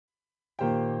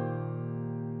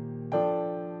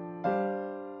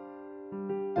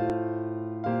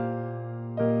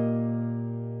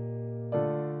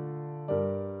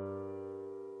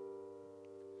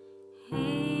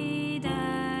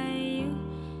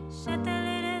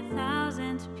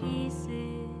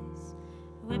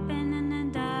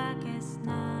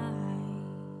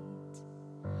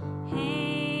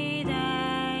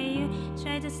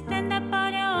stand up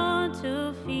on your own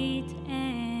 2 feet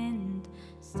and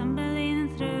stumbling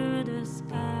through the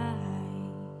sky.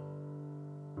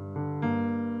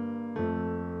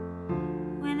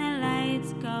 When the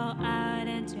lights go out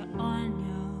and you're on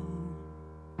your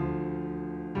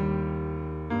own,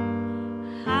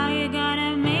 how you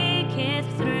gonna make it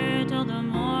through till the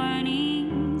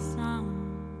morning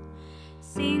sun?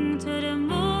 Sing to the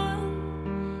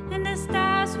moon and the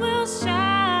stars will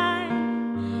shine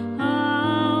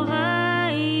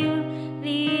over you,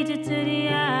 lead you to the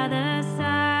other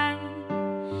side.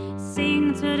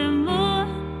 Sing to the moon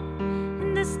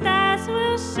and the stars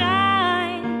will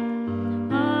shine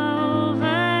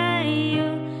over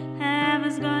you.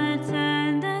 Heaven's gonna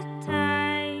turn the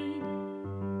tide.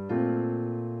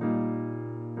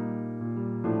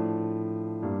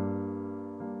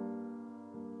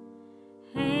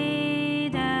 Hey,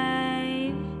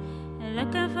 dive,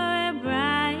 looking for a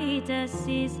brighter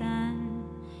season.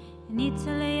 You need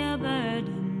to lay your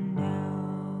burden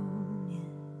down.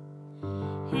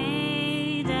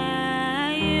 Hey,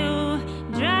 there you,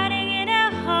 drowning in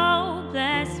a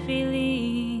hopeless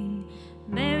feeling,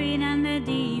 buried under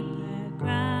deeper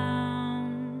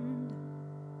ground.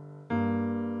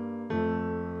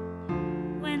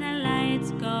 When the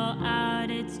lights go out,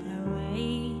 it's a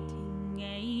way